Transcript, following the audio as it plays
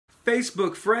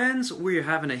Facebook friends, we're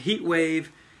having a heat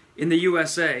wave in the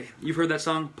USA. You've heard that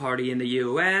song, Party in the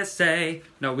USA.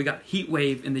 No, we got heat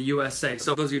wave in the USA.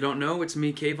 So those of you who don't know, it's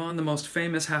me, Kayvon, the most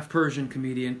famous half-Persian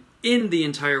comedian in the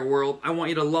entire world. I want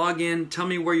you to log in, tell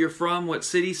me where you're from, what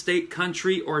city, state,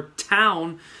 country, or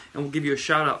town, and we'll give you a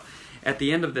shout out at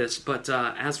the end of this. But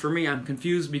as for me, I'm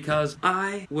confused because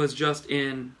I was just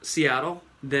in Seattle,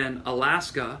 then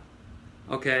Alaska.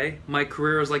 Okay, my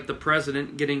career is like the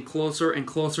president, getting closer and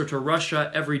closer to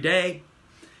Russia every day.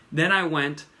 Then I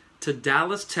went to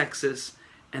Dallas, Texas,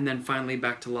 and then finally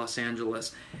back to Los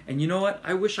Angeles. And you know what?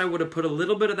 I wish I would have put a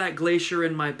little bit of that glacier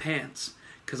in my pants,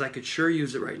 because I could sure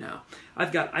use it right now.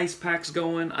 I've got ice packs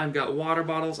going, I've got water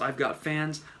bottles, I've got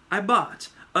fans. I bought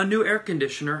a new air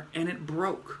conditioner and it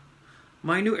broke.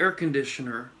 My new air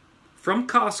conditioner from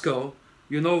Costco,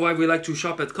 you know why we like to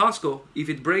shop at Costco. If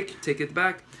it break, take it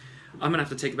back. I'm gonna have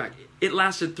to take it back. It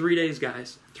lasted 3 days,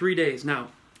 guys. 3 days. Now,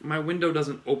 my window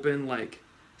doesn't open, like,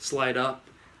 slide up.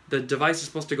 The device is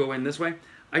supposed to go in this way.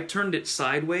 I turned it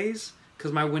sideways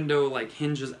because my window, like,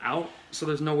 hinges out, so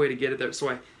there's no way to get it there.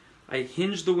 So I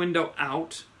hinged the window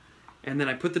out, and then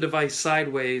I put the device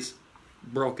sideways,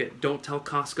 broke it. Don't tell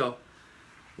Costco.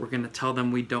 We're gonna tell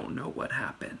them we don't know what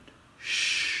happened.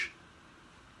 Shh.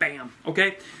 Bam.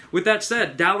 Okay? With that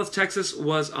said, Dallas, Texas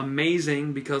was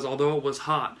amazing because although it was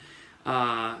hot,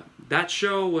 that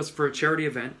show was for a charity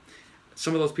event.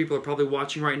 Some of those people are probably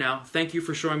watching right now. Thank you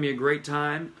for showing me a great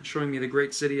time, showing me the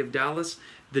great city of Dallas.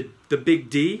 The Big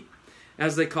D,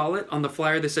 as they call it. On the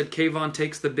flyer they said, Kayvon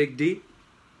takes the Big D.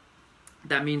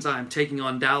 That means I'm taking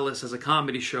on Dallas as a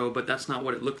comedy show, but that's not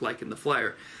what it looked like in the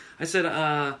flyer. I said,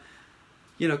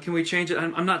 can we change it?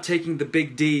 I'm not taking the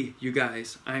Big D, you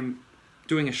guys. I'm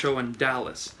doing a show in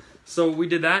Dallas. So we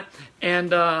did that,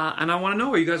 and I want to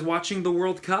know, are you guys watching the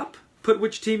World Cup? Put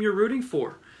which team you're rooting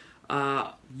for.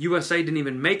 USA didn't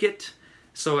even make it,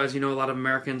 so as you know, a lot of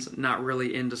Americans not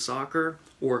really into soccer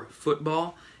or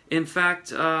football. In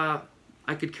fact, I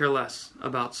could care less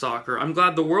about soccer. I'm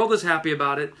glad the world is happy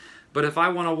about it, but if I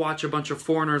want to watch a bunch of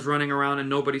foreigners running around and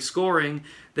nobody scoring,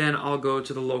 then I'll go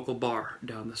to the local bar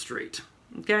down the street.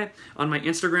 Okay, on my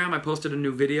Instagram I posted a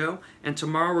new video, and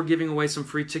tomorrow we're giving away some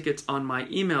free tickets on my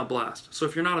email blast. So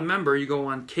if you're not a member, you go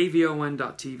on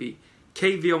kvon.tv,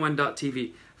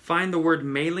 kvon.tv, find the word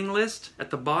mailing list at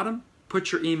the bottom,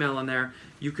 put your email in there,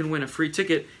 you can win a free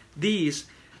ticket.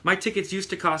 My tickets used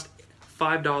to cost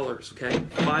 $5, okay,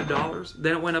 $5,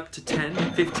 then it went up to $10,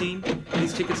 $15,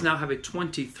 these tickets now have a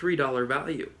 $23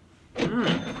 value.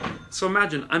 So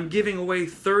imagine, I'm giving away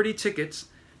 30 tickets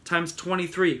times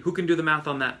 23. Who can do the math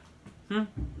on that? Who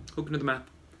can do the math?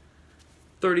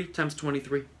 30 times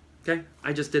 23. Okay?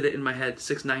 I just did it in my head.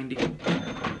 690.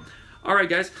 Alright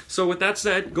guys, so with that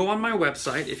said, go on my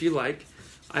website if you like.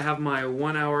 I have my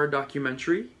 1-hour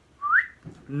documentary,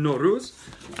 Noruz.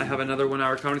 I have another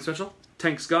 1-hour comedy special,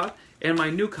 Thanks God. And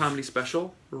my new comedy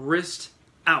special, Wrist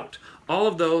Out. All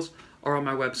of those are on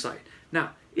my website.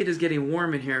 Now, it is getting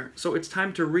warm in here, so it's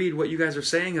time to read what you guys are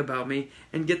saying about me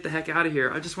and get the heck out of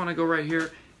here. I just want to go right here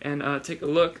and take a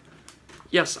look.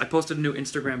 Yes, I posted a new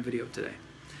Instagram video today.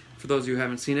 For those of you who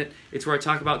haven't seen it, it's where I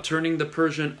talk about turning the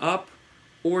Persian up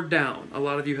or down. A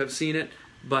lot of you have seen it,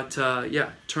 but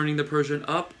yeah, turning the Persian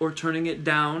up or turning it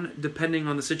down depending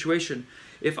on the situation.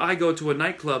 If I go to a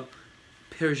nightclub,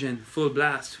 Persian, full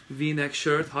blast, V-neck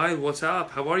shirt, hi, what's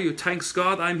up, how are you, thanks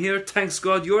God, I'm here, thanks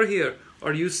God, you're here.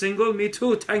 Are you single? Me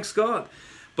too, thanks God.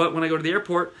 But when I go to the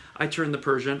airport, I turn the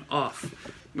Persian off.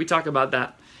 We talk about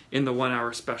that in the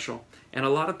 1-hour special. And a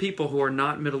lot of people who are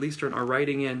not Middle Eastern are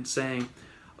writing in saying,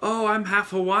 oh, I'm half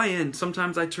Hawaiian.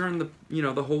 Sometimes I turn the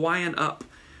Hawaiian up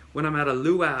when I'm at a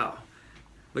luau.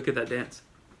 Look at that dance.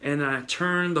 And I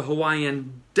turn the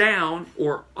Hawaiian down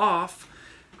or off,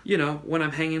 when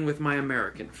I'm hanging with my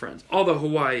American friends. Although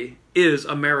Hawaii is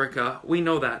America, we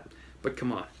know that. But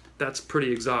come on. That's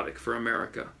pretty exotic for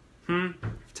America.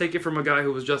 Take it from a guy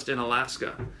who was just in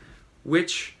Alaska.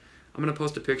 Which, I'm going to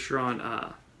post a picture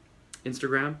on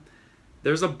Instagram.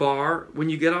 There's a bar, when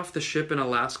you get off the ship in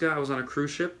Alaska, I was on a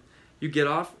cruise ship, you get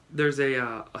off, there's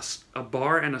a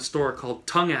bar and a store called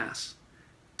Tongue Ass.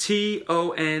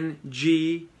 T-O-N-G-A-S-S.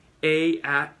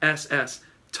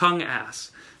 Tongue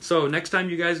Ass. So next time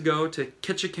you guys go to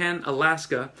Ketchikan,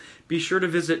 Alaska, be sure to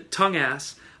visit Tongue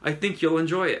Ass. I think you'll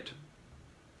enjoy it.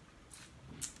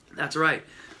 That's right,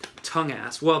 Tongue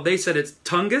Ass. Well, they said it's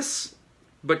Tungus,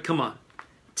 but come on.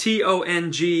 T-O-N-G-A-S-S.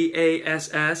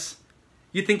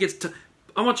 You think it's...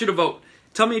 I want you to vote.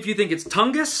 Tell me if you think it's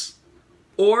Tungus,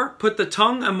 or put the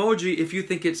tongue emoji if you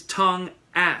think it's Tongue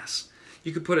Ass.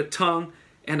 You could put a tongue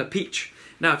and a peach.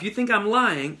 Now, if you think I'm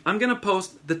lying, I'm going to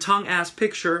post the Tongue Ass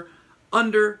picture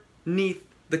under underneath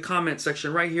the comment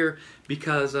section right here,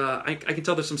 because I can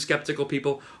tell there's some skeptical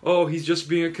people. Oh, he's just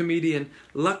being a comedian.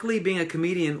 Luckily, being a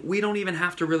comedian, we don't even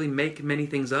have to really make many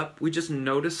things up. We just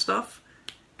notice stuff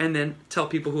and then tell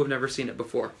people who have never seen it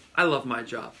before. I love my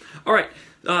job. All right,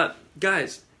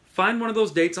 guys, find one of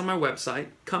those dates on my website.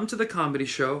 Come to the comedy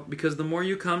show, because the more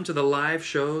you come to the live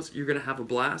shows, you're going to have a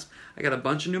blast. I got a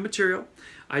bunch of new material.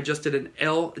 I just did an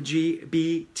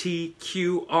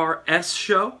LGBTQRS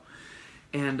show,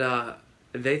 and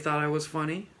they thought I was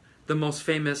funny. The most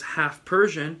famous half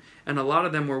Persian, and a lot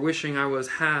of them were wishing I was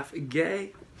half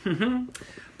gay.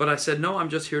 But I said, no, I'm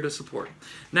just here to support.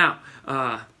 Now,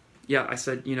 yeah, I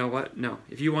said, you know what? No.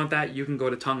 If you want that, you can go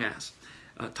to Tungus.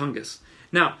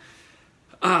 Now,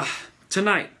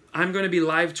 tonight, I'm going to be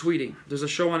live tweeting. There's a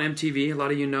show on MTV. A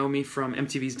lot of you know me from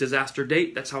MTV's Disaster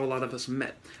Date. That's how a lot of us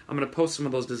met. I'm going to post some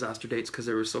of those disaster dates because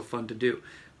they were so fun to do.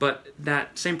 But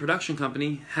that same production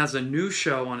company has a new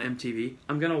show on MTV.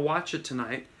 I'm going to watch it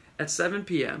tonight at 7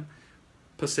 p.m.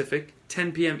 Pacific,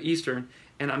 10 p.m. Eastern,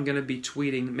 and I'm going to be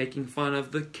tweeting, making fun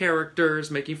of the characters,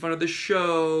 making fun of the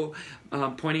show,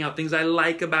 pointing out things I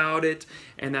like about it,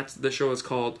 and the show is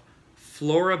called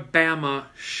Floribama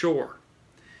Shore.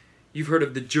 You've heard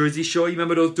of the Jersey Shore? You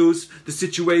remember those dudes? The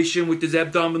situation with his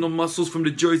abdominal muscles from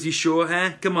the Jersey Shore,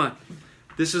 huh? Come on.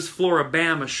 This is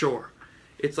Floribama Shore.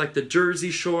 It's like the Jersey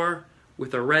Shore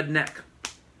with a red neck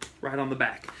right on the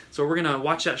back. So we're going to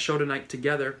watch that show tonight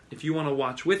together. If you want to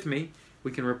watch with me,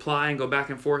 we can reply and go back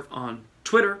and forth on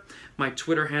Twitter. My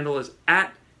Twitter handle is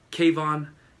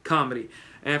 @KayvonComedy.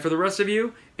 And for the rest of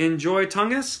you, enjoy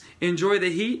Tungus, enjoy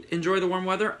the heat, enjoy the warm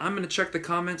weather. I'm going to check the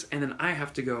comments, and then I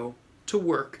have to go to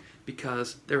work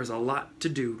because there is a lot to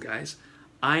do, guys.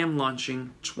 I am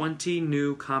launching 20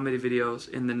 new comedy videos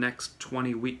in the next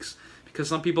 20 weeks because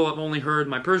some people have only heard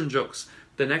my Persian jokes.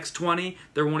 The next 20,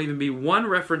 there won't even be one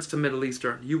reference to Middle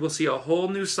Eastern. You will see a whole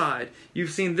new side.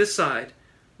 You've seen this side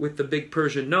with the big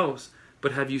Persian nose,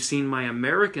 but have you seen my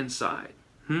American side?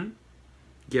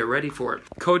 Get ready for it.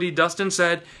 Cody Dustin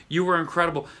said, you were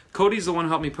incredible. Cody's the one who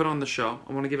helped me put on the show.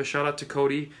 I want to give a shout out to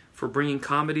Cody for bringing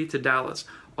comedy to Dallas.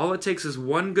 All it takes is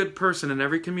one good person in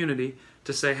every community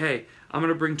to say, hey, I'm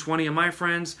going to bring 20 of my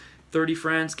friends, 30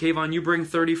 friends. Kayvon, you bring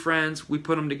 30 friends. We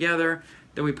put them together.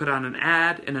 Then we put on an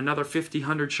ad and another 50,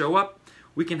 100 show up.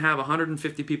 We can have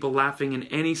 150 people laughing in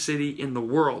any city in the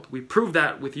world. We proved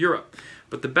that with Europe.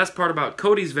 But the best part about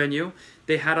Cody's venue,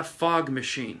 they had a fog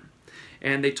machine.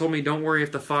 And they told me, don't worry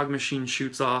if the fog machine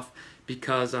shoots off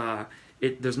because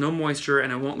there's no moisture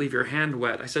and it won't leave your hand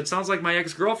wet. I said, sounds like my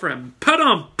ex-girlfriend.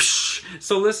 Pa-dum! Psh!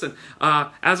 So listen,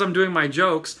 as I'm doing my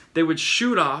jokes, they would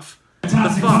shoot off the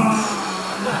fog.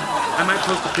 I might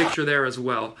post a picture there as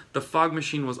well. The fog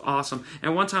machine was awesome.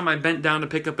 And one time I bent down to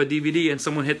pick up a DVD and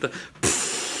someone hit the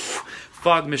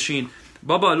fog machine.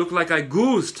 Bubba, it looked like I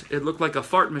goosed. It looked like a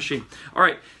fart machine. All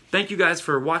right, thank you guys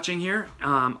for watching here.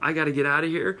 I got to get out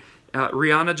of here.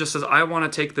 Rihanna just says, I want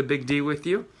to take the big D with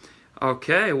you.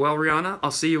 Okay, well, Rihanna,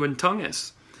 I'll see you in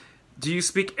Tungus. Do you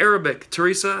speak Arabic?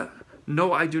 Teresa,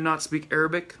 no, I do not speak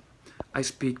Arabic. I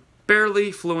speak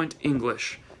barely fluent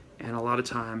English. And a lot of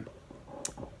time,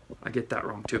 I get that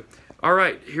wrong too. All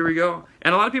right, here we go.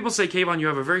 And a lot of people say, Kayvon, you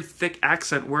have a very thick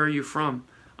accent. Where are you from?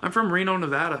 I'm from Reno,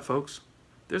 Nevada, folks.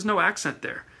 There's no accent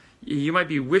there. You might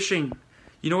be wishing,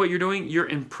 you know what you're doing? You're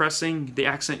impressing the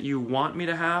accent you want me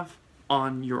to have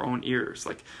on your own ears.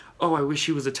 Like, oh, I wish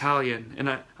he was Italian.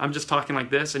 And I'm just talking like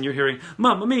this, and you're hearing,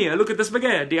 Mamma mia, look at the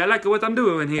spaghetti. I like what I'm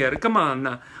doing here. Come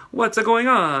on. What's going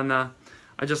on?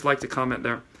 I just like to comment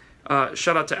there.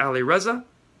 Shout out to Ali Reza.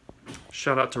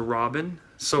 Shout out to Robin.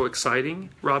 So exciting,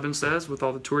 Robin says, with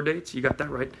all the tour dates. You got that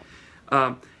right.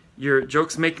 Your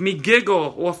jokes make me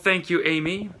giggle. Well, thank you,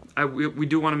 Amy. We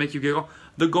do want to make you giggle.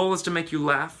 The goal is to make you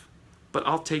laugh, but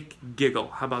I'll take giggle.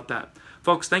 How about that?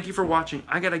 Folks, thank you for watching.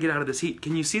 I got to get out of this heat.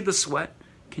 Can you see the sweat?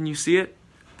 Can you see it?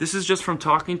 This is just from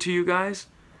talking to you guys.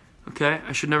 Okay?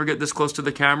 I should never get this close to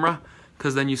the camera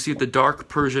because then you see the dark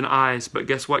Persian eyes. But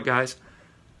guess what, guys?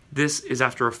 This is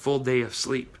after a full day of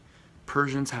sleep.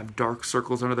 Persians have dark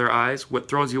circles under their eyes. What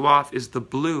throws you off is the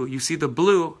blue. You see the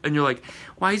blue and you're like,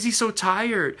 why is he so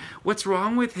tired? What's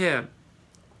wrong with him?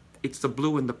 It's the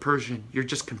blue and the Persian. You're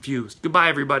just confused. Goodbye,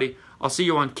 everybody. I'll see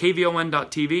you on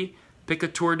kvon.tv. Pick a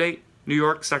tour date. New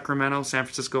York, Sacramento, San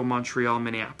Francisco, Montreal,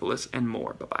 Minneapolis, and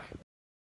more. Bye-bye.